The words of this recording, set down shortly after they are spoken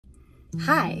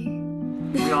Hi.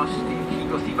 We are keep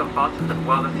your seatbelt fastened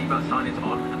while the seatbelt sign is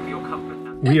on, and for your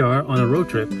comfort. We are on a road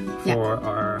trip for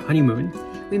our honeymoon.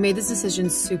 We made this decision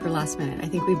super last minute. I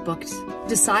think we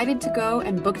decided to go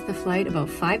and booked the flight about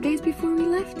 5 days before we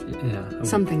left. Yeah.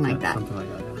 Something like that. Something like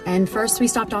that, yeah. And first we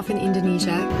stopped off in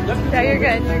Indonesia. Yeah, you're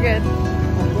good, you're good.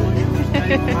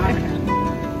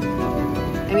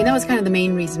 I mean, that was kind of the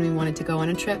main reason we wanted to go on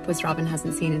a trip, was Robin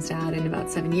hasn't seen his dad in about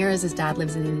 7 years. His dad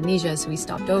lives in Indonesia, so we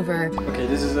stopped over. Oké,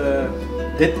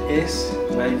 dit is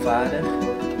mijn vader.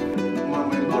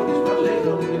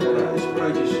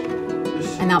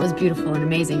 And that was beautiful and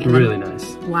amazing. And really nice.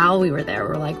 While we were there, we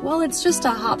were like, well, it's just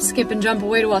a hop, skip, and jump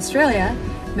away to Australia.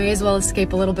 May as well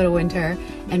escape a little bit of winter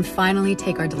and finally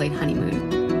take our delayed honeymoon.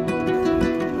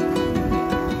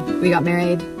 We got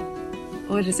married,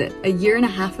 what is it, 1.5 years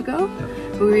ago?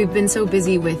 But we've been so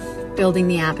busy with building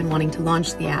the app and wanting to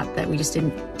launch the app that we just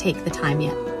didn't take the time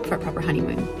yet for a proper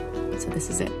honeymoon. So this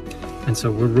is it. And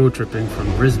so we're road tripping from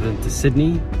Brisbane to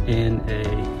Sydney in a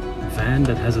van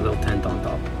that has a little tent on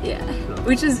top. Yeah, so,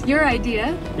 which is your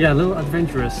idea. Yeah, a little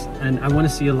adventurous, and I want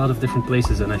to see a lot of different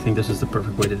places, and I think this is the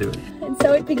perfect way to do it. And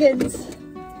so it begins.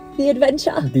 The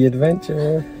adventure. The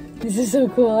adventure. This is so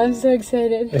cool. I'm so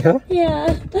excited. Yeah?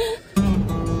 Yeah.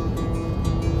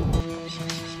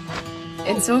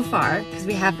 And so far, because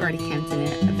we have already camped in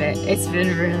it a bit, it's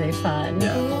been really fun.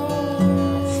 Yeah.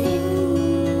 Let's see.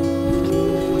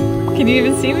 Can you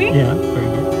even see me? Yeah, very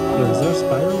good. Is there a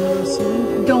spider on the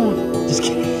ceiling? Don't. Just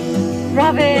kidding.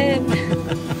 Robin!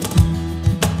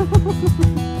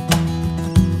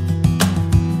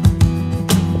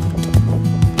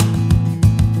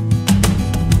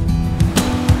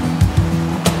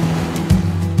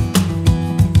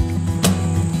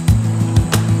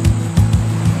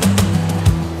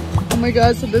 Oh my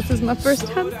god, so this is my first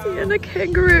time seeing a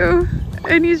kangaroo,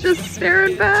 and he's just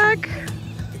staring back.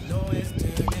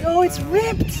 Oh, it's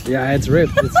ripped! Yeah, it's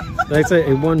ripped. It's like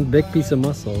a one big piece of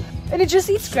muscle. And it just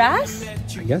eats grass?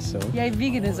 I guess so. Yeah,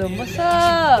 veganism, what's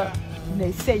up?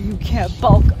 They say you can't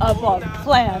bulk up on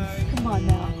plants. Come on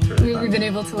now. We've been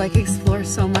able to like explore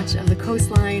so much of the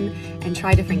coastline and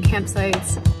try different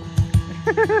campsites.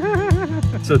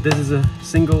 So this is a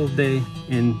single day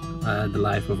in the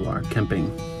life of our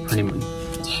camping honeymoon.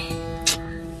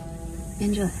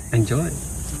 Enjoy. Enjoy.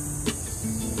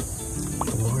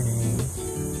 Good morning.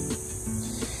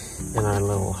 In our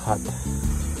little hut.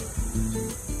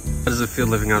 How does it feel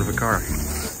living out of a car?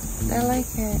 I like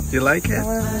it. You like it? I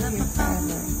want to live here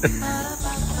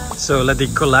forever. So let the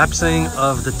collapsing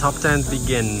of the top tent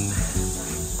begin.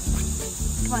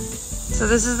 Come on. So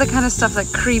this is the kind of stuff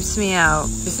that creeps me out.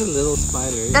 It's a little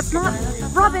spider. That's not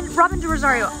Robin de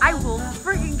Rosario. I will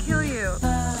freaking kill you.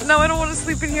 No, I don't want to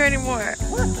sleep in here anymore.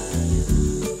 What?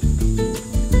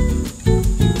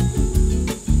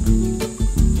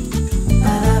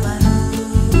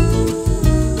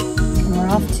 And we're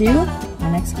off to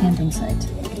our next camping site.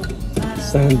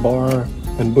 Sandbar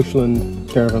and Bushland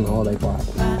Caravan Holiday Park.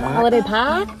 Holiday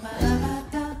Park?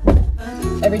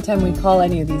 Every time we call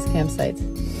any of these campsites,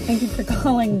 thank you for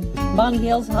calling Bonnie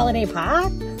Hills Holiday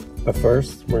Park. But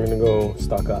first, we're gonna go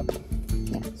stock up.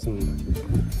 Some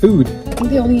food. I think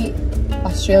the only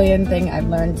Australian thing I've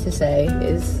learned to say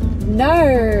is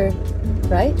no,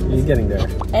 right? You're getting there.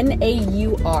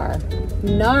 N-A-U-R.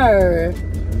 No.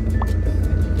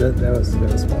 That was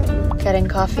fun. Getting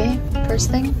coffee,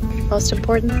 first thing, most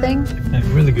important thing. They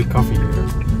have really good coffee here.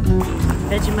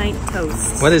 Vegemite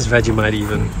toast. What is Vegemite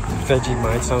even?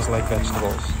 Vegemite sounds like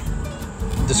vegetables.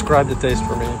 Describe the taste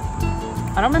for me.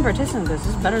 I don't remember tasting this.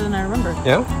 This is better than I remember.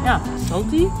 Yeah? Yeah,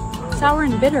 salty, sour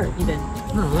and bitter even.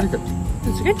 No, I like it.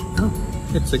 It's good? Oh,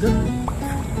 it's a good.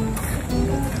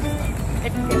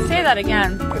 Say that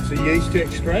again. It's a yeast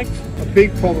extract. A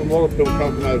big problem a lot of people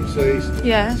come from overseas.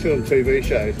 Yeah. See on TV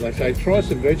shows. They say try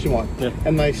some Vegemite,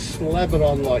 and they slap it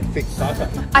on like thick butter.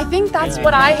 I think that's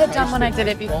what I had done when I did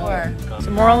it before.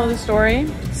 So moral of the story,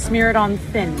 smear it on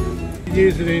thin.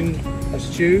 Use it in a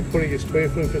stew, putting a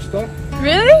spoonful for stock.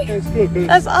 Really? Yeah, it's good. But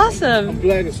That's awesome. I'm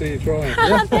glad to see you trying.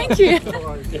 Thank you.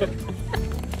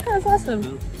 That's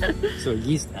awesome. So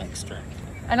yeast extract.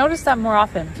 I noticed that more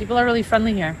often. People are really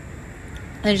friendly here.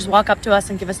 They just walk up to us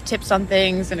and give us tips on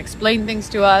things and explain things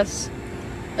to us.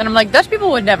 And I'm like, Dutch people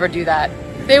would never do that.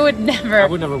 They would never. I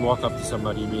would never walk up to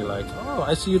somebody and be like, oh,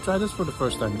 I see you try this for the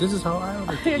first time. This is how I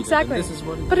like to eat it, Exactly. and this is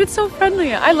what But it's so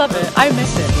friendly. I love it. I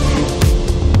miss it.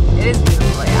 It is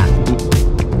beautiful, yeah.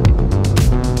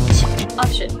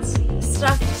 Options.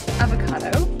 Stuffed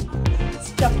avocado.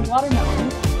 Stuffed watermelon.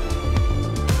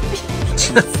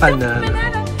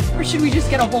 banana. Or should we just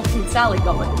get a whole fruit salad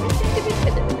going?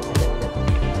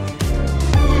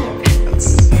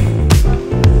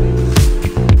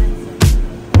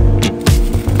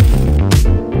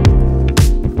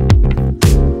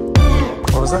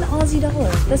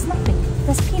 $3. That's nothing.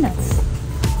 That's peanuts.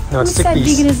 No, Who it's said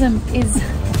chickpeas. veganism is...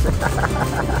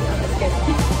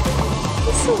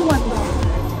 This is $1.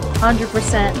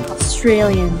 100%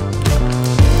 Australian.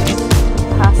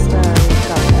 Pasta, we've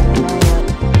got mayo.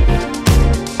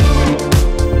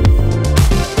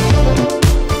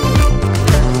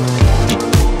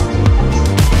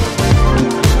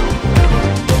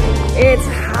 It's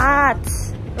hot,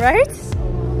 right?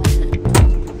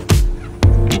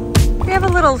 We have a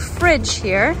little fridge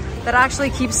here that actually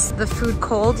keeps the food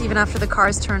cold even after the car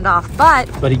is turned off, but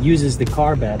But it uses the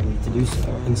car battery to do so.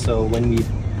 And so when we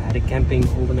had a camping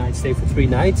overnight stay for 3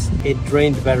 nights, it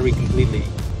drained the battery completely.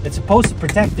 It's supposed to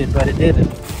protect it, but it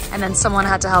didn't. and then someone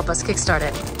had to help us kickstart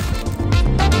it.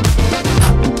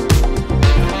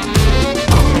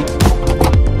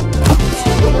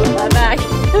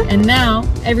 And now,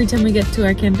 every time we get to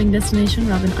our camping destination,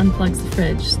 Robin unplugs the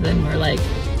fridge. So then we're like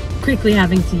quickly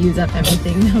having to use up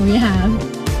everything that we have.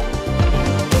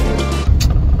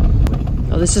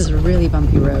 Oh, this is a really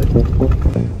bumpy road.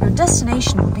 Your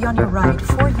destination will be on your right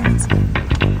 4 units.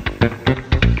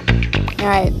 All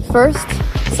right, first,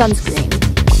 sunscreen.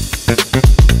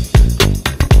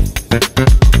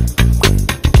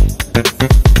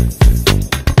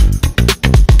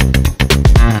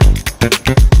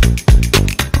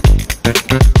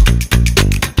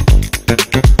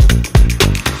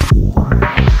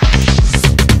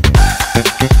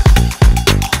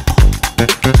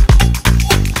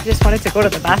 To go to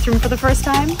the bathroom for the first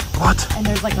time. What? And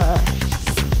there's like a...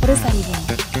 What is that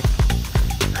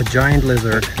even? A giant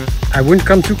lizard. I wouldn't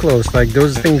come too close, like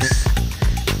those things.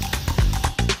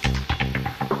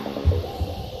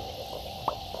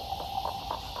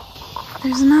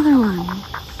 There's another one.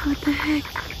 What the heck?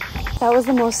 That was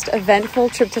the most eventful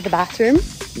trip to the bathroom.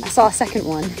 I saw a second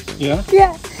one. Yeah?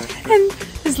 Yeah. And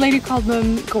this lady called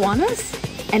them goannas,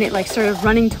 and it like started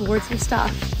running towards her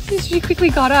stuff. She quickly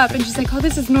got up and she's like, oh,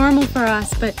 this is normal for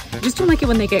us, but I just don't like it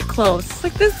when they get close. It's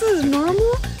like, this is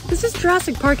normal? This is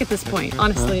Jurassic Park at this point,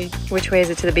 honestly. Which way is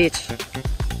it to the beach?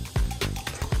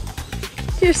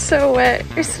 You're so wet.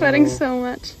 You're sweating so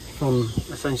much.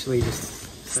 Essentially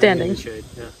just Standing. in the shade.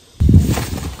 Yeah.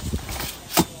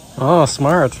 Oh,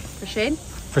 smart. For shade?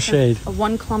 For shade. A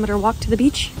 1 kilometer walk to the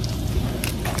beach.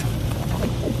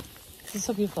 This is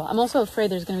so beautiful. I'm also afraid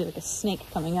there's gonna be like a snake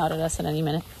coming out at us at any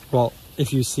minute. Well,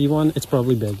 if you see one, it's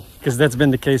probably big. Because that's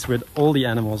been the case with all the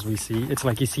animals we see. It's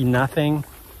like you see nothing,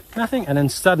 and then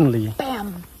suddenly,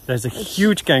 Bam! there's a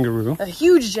huge kangaroo. A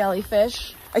huge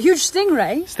jellyfish. A huge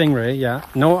stingray. Stingray, yeah.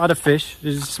 No other fish,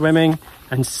 just swimming,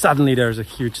 and suddenly there's a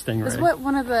huge stingray. That's what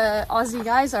one of the Aussie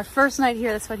guys, our first night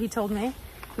here, that's what he told me.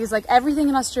 He was like, everything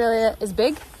in Australia is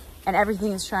big, and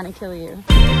everything is trying to kill you. You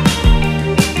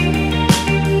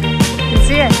can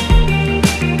see it.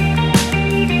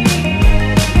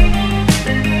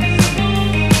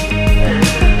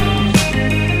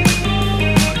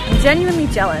 Genuinely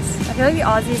jealous. I feel like the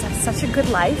Aussies have such a good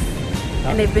life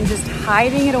and they've been just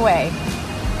hiding it away.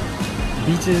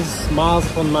 Beaches, miles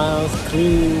upon miles,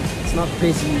 clean, it's not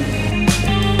busy.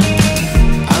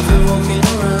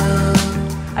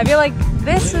 I feel like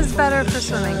this is better for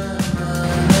swimming.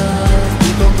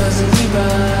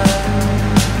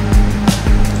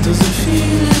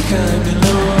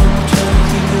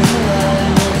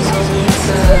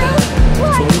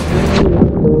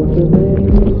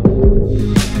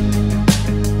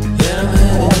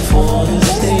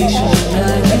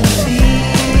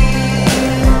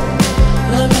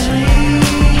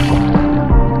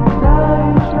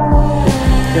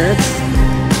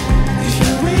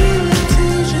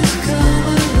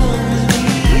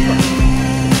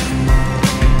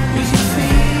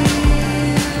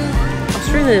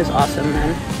 Australia is awesome,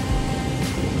 man.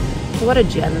 What a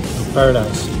gem.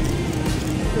 Paradise.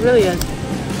 It really is.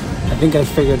 I think I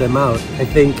figured them out. I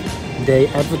think they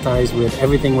advertise with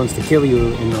everything wants to kill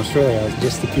you in Australia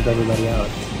just to keep everybody out.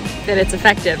 That it's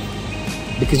effective.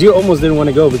 Because you almost didn't want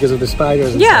to go because of the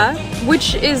spiders and Yeah, stuff.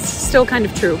 which is still kind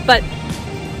of true, but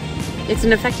it's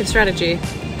an effective strategy.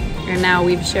 And now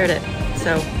we've shared it,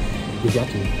 so. You got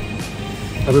to.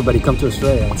 Everybody come to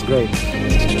Australia, it's great.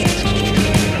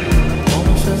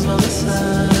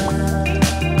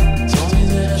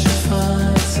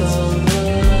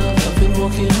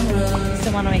 You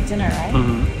still want to make dinner, right?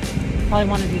 Mm-hmm. Probably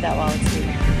want to do that while it's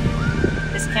evening.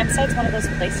 This campsite's one of those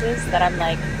places that I'm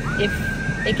like, if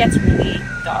it gets really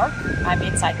dark, I'm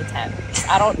inside the tent.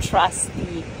 I don't trust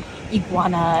the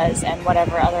iguanas and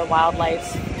whatever other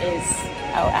wildlife is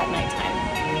out at nighttime.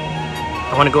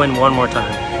 I want to go in one more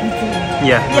time.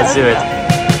 Yeah, let's do it.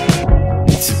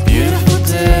 It's a beautiful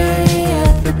day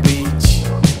at the beach.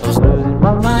 I was losing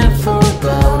my mind for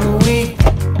about a week.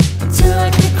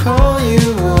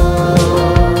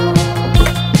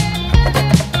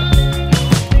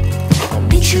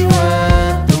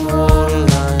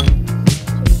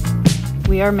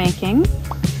 we are making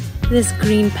this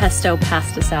green pesto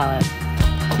pasta salad.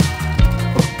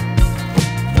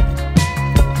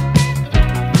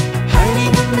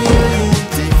 Hiding a million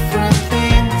different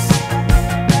things,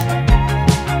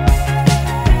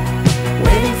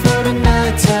 waiting for the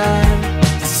night time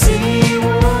to see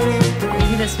what it brings.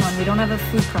 Maybe this one. We don't have a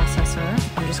food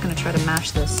processor. I'm just gonna try to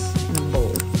mash this in a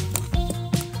bowl.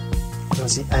 I don't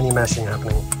see any mashing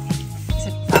happening. Is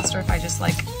it faster if I just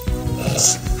like...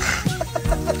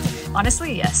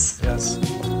 Honestly, yes. Yes.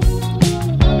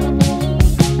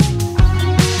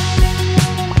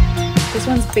 This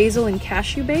one's basil and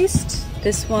cashew based.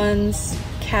 This one's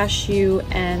cashew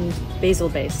and basil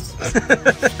based.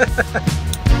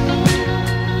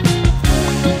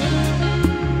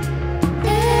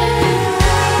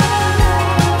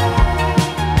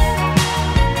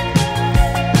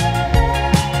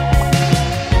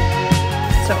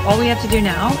 So all we have to do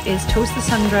now is toast the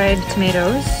sun-dried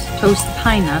tomatoes, toast the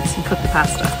pine nuts, and cook the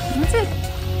pasta. And that's it.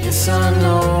 Yes, I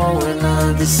know we're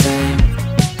not the same.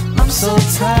 I'm so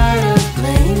tired of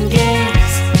playing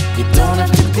games. You don't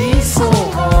have to be so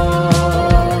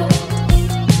hard.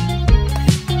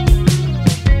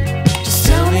 Just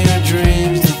tell me your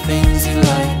dreams, the things you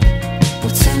like.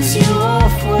 What turns you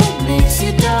off, what makes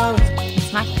you doubt.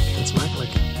 It's my It's my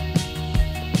click.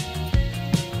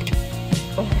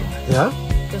 Yeah?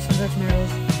 the sun-dried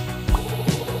tomatoes.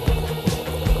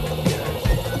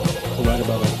 Right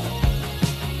above it.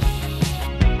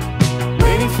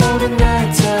 Waiting for the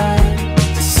night time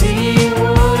to see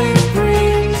what it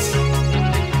brings.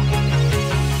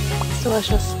 It's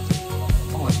delicious.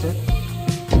 Oh, that's it.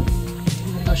 I'm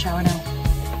gonna go shower now.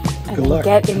 Good And luck.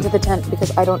 get into the tent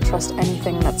because I don't trust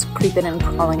anything that's creeping and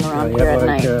crawling around You here have at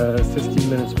like night. 15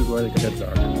 minutes before it gets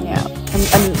dark. Yeah,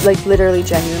 I'm like literally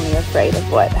genuinely afraid of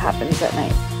what happens at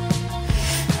night.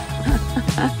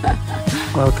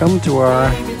 Welcome to our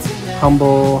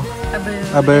humble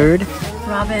abode.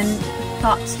 Robin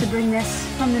thought to bring this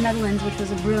from the Netherlands, which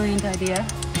was a brilliant idea.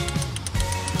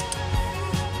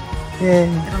 Yay.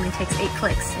 It only takes 8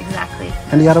 clicks, exactly.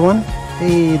 And the other one?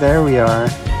 Hey, there we are.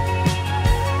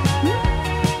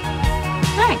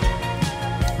 Right.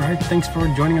 Alright, thanks for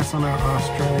joining us on our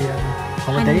Australia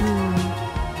holiday.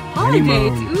 Holiday.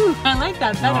 Honeymoon. Ooh, I like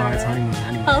that better. No, it's honeymoon.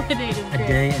 Honeymoon. Holiday is A great.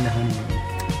 day in the honeymoon.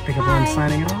 Pick up on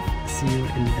signing off. See you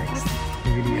in the next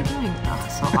video. Oh,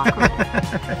 so awkward.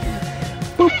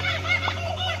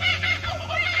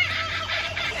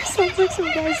 Sounds like some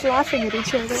guys laughing at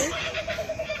each other.